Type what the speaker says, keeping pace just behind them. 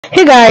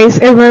Hey guys,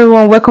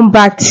 everyone, welcome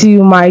back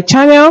to my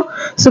channel.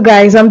 So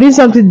guys, I'm doing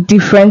something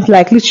different.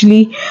 Like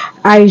literally,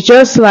 I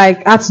just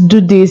had to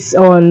do this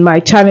on my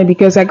channel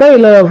because I got a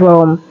lot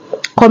of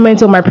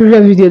comments on my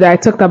previous video that I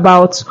talked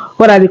about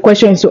what are the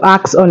questions to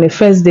ask on a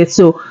first date.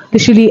 So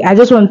literally, I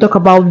just want to talk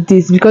about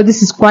this because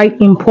this is quite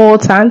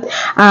important.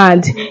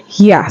 And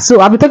yeah,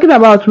 so I'll be talking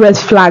about red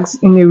flags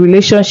in a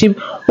relationship.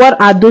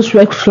 What are those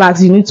red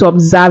flags you need to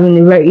observe in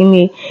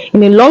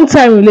a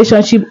long-term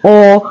relationship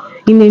or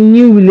in a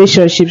new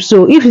relationship?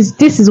 So if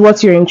this is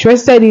what you're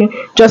interested in,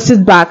 just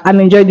sit back and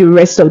enjoy the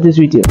rest of this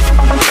video.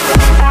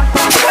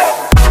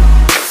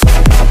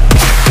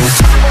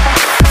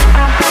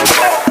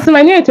 So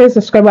my new internet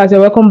subscribers,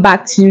 welcome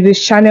back to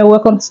this channel.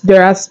 Welcome to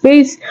Dora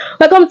Space.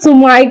 Welcome to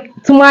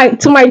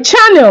my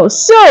channel.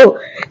 So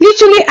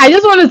literally, I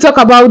just want to talk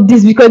about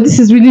this because this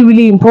is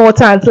really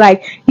important.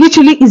 Like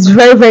literally, it's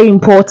very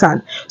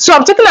important. So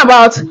I'm talking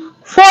about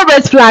 4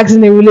 red flags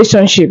in a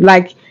relationship.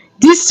 Like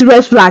these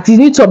red flags, you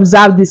need to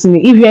observe this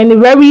if you're in a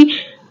very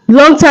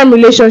long-term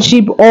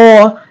relationship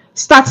or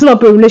starting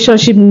up a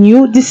relationship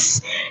new.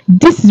 This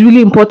is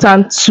really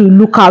important to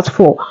look out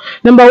for.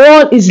 Number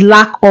 1 is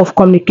lack of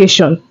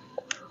communication.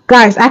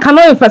 Guys, I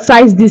cannot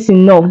emphasize this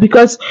enough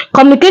because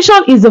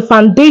communication is the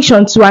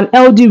foundation to an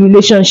healthy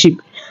relationship.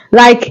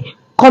 Like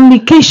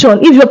communication,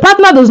 if your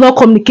partner does not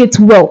communicate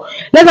well,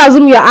 let's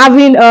assume you're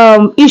having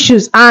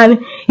issues and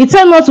you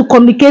tend not to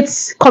communicate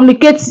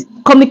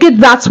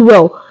that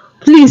well,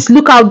 please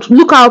look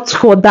out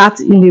for that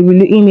in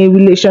a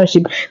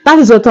relationship. That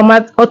is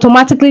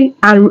automatically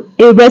a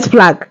red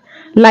flag.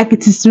 Like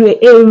it is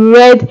a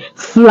red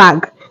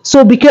flag.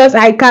 So because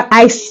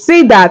I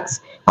say that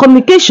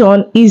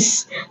communication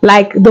is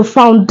like the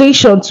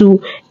foundation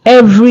to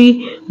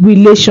every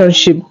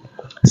relationship.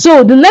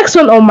 So the next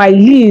one on my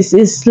list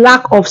is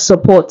lack of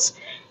support.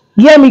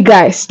 Hear me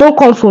guys, don't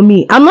come for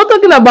me. I'm not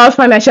talking about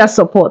financial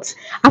support.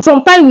 At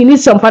some time we need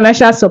some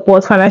financial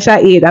support, financial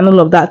aid and all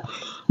of that.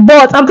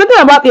 But I'm talking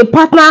about a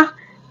partner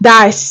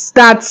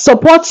that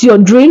supports your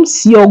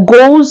dreams, your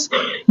goals,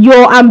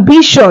 your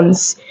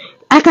ambitions.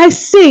 Like I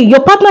say,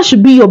 your partner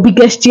should be your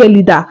biggest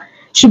cheerleader,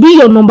 should be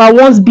your number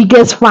 1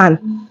 biggest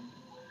fan.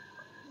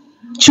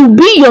 Should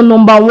be your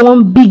number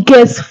 1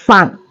 biggest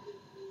fan.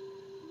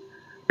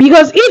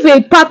 Because if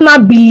a partner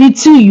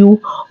belittle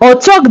you or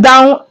talk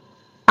down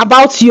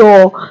about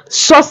your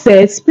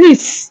success,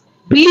 please,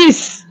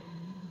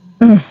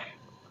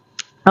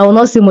 I will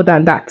not say more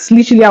than that.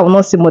 Literally, I will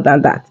not say more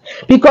than that.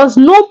 Because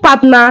no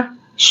partner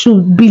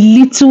should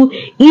belittle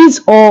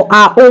his or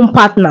her own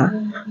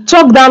partner.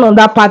 Talk down on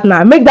that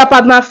partner. Make that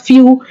partner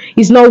feel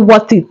it's not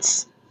worth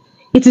it.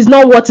 It is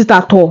not worth it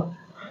at all.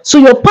 So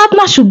your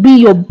partner should be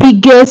your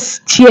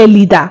biggest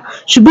cheerleader.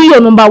 Should be your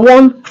number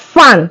 1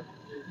 fan.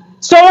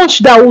 Someone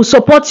that will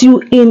support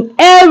you in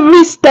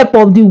every step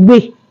of the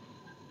way.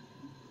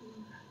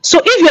 So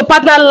if your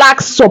partner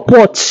lacks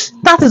support,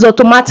 that is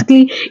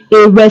automatically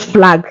a red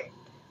flag.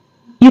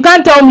 You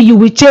can't tell me you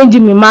will change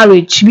him in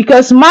marriage,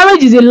 because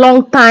marriage is a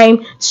long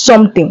time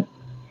something.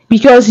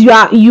 Because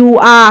you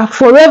are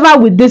forever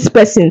with this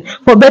person,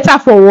 for better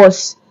for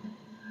worse.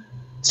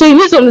 So you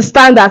need to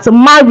understand that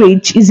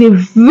marriage is a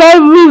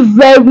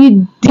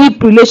very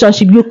deep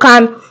relationship. You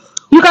can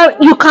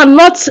hardly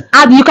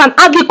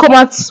come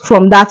out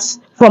from that.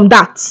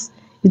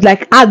 It's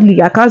like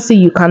hardly. I can't say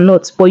you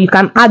cannot, but you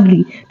can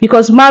hardly,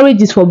 because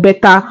marriage is for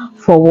better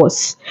for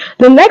worse.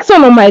 The next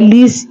one on my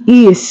list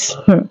is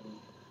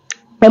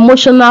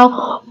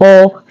emotional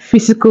or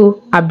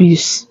physical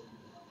abuse.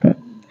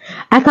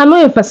 I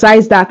cannot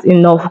emphasize that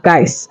enough,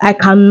 guys. I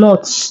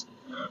cannot.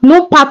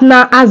 No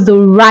partner has the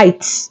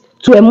right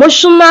to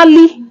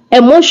emotionally,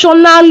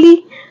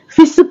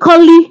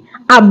 physically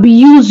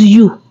abuse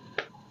you.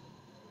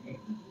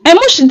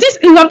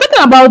 If I'm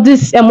talking about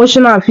this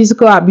emotional and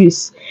physical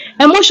abuse,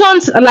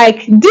 emotions,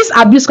 like this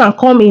abuse can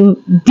come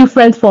in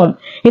different form.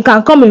 It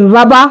can come in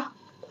verbal,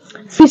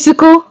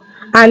 physical,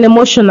 and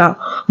emotional.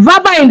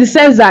 Verbal in the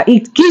sense that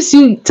it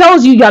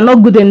tells you are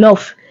not good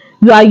enough,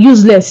 you are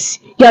useless,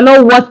 you are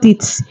not worth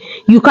it,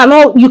 it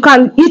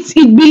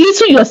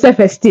belittle your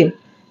self-esteem.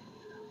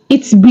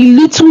 It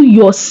belittle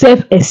your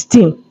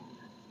self-esteem.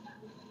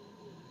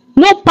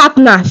 No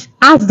partner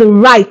has the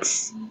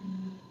right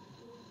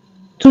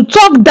to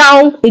talk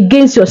down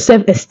against your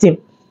self-esteem.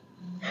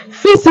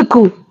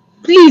 Physical,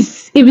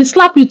 please, if he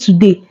slap you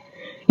today,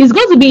 you're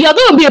going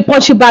to be a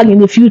punching bag in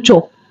the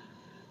future.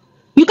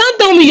 You can't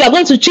tell me you are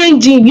going to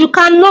change him. You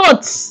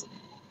cannot.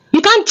 You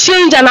can't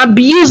change an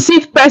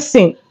abusive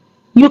person.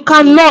 You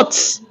cannot.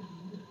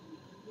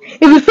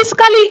 If he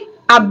physically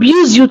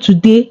abuse you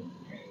today,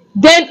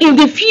 then in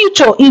the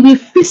future he will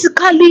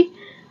physically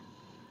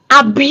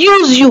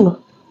abuse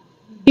you.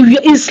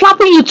 If he's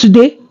slapping you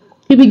today,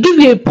 he will give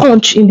you a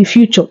punch in the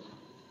future.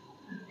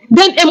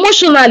 Then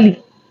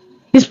emotionally,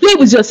 he's playing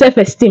with your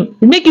self-esteem.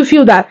 It make you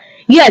feel that,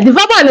 yeah, the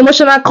verbal and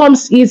emotional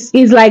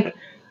is like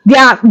they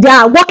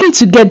are working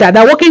together.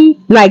 They're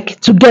working like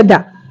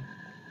together.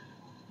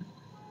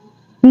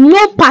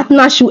 No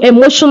partner should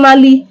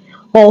emotionally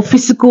or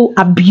physical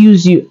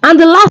abuse you. And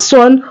the last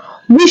one,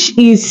 which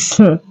is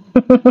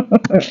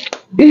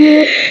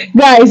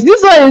guys,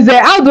 this one is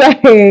how do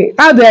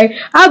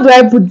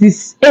I put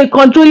this, a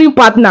controlling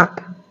partner.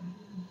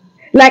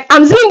 Like,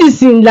 I'm seeing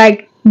this in,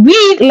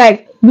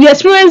 we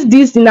experience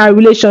this in our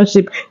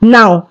relationship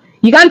now.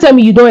 You can't tell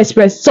me you don't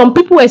experience. Some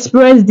people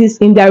experience this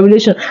in their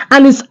relation,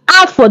 and it's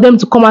hard for them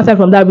to come outside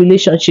from that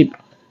relationship.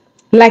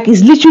 Like,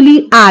 it's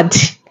literally hard.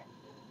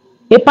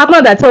 A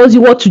partner that tells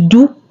you what to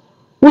do,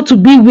 who to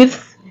be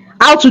with,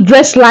 how to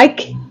dress,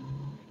 like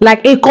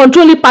a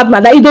controlling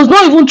partner that he does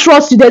not even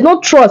trust you. There's no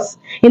trust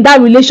in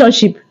that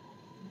relationship.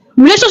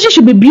 Relationship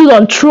should be built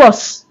on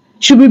trust,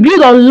 should be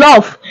built on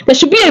love. There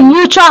should be a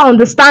mutual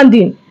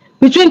understanding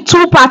between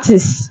two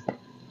parties.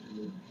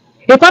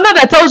 A partner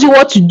that tells you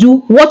what to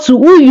do,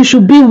 who you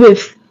should be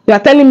with. You are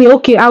telling me,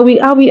 okay, I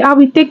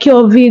will take care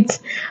of it.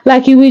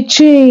 Like, it will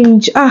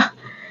change.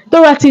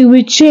 Dorothy, it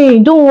will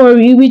change. Don't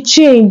worry, it will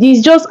change.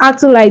 He's just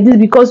acting like this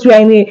because we are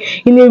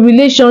in a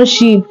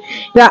relationship.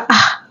 That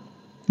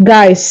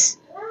guys,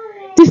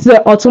 this is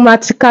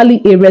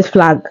automatically a red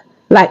flag.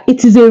 Like,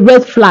 it is a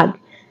red flag.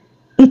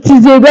 It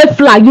is a red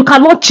flag. You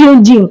cannot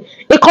change him.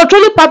 A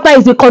controlling partner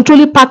is a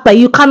controlling partner.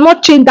 You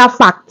cannot change that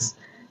fact.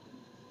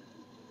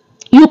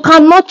 You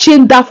cannot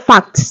change that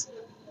fact.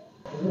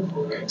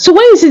 So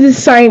when you see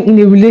this sign in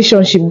a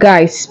relationship,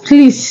 guys,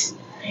 please,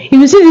 if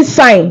you see this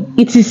sign,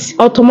 it is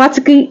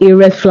automatically a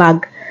red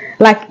flag.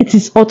 Like, it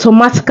is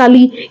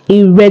automatically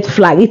a red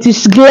flag. It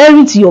is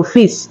glaring to your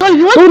face. So if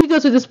you want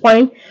videos to this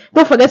point,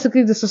 don't forget to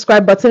click the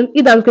subscribe button,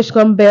 hit the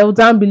notification bell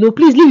down below.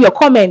 Please leave your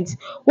comments.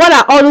 What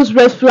are all those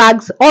red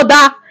flags?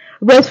 Other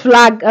red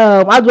flag,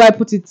 how do I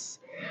put it?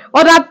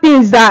 Other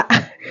things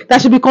that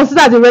should be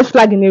considered as a red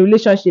flag in a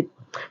relationship.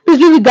 Please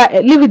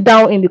leave it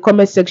down in the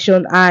comment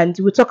section, and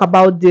we'll talk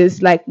about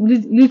this. Like,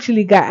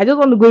 literally, guys, I just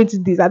want to go into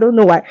this. I don't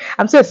know why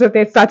I'm so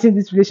excited starting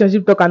this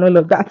relationship talk and all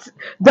of that.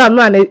 Though I'm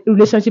not a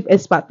relationship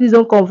expert, please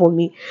don't come for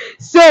me.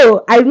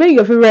 So I remain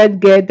your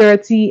favorite girl,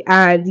 Dorothy,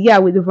 and yeah,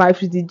 with the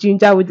vibes, with the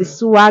ginger, with the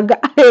swag.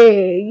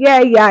 Hey,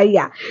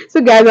 yeah. So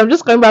guys, I'm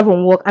just coming back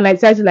from work, and I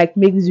decided to like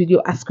make this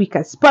video as quick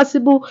as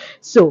possible.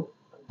 So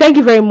thank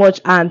you very much,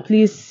 and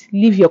please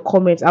leave your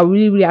comments. I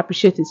really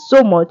appreciate it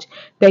so much.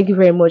 Thank you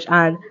very much,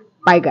 and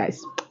bye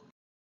guys.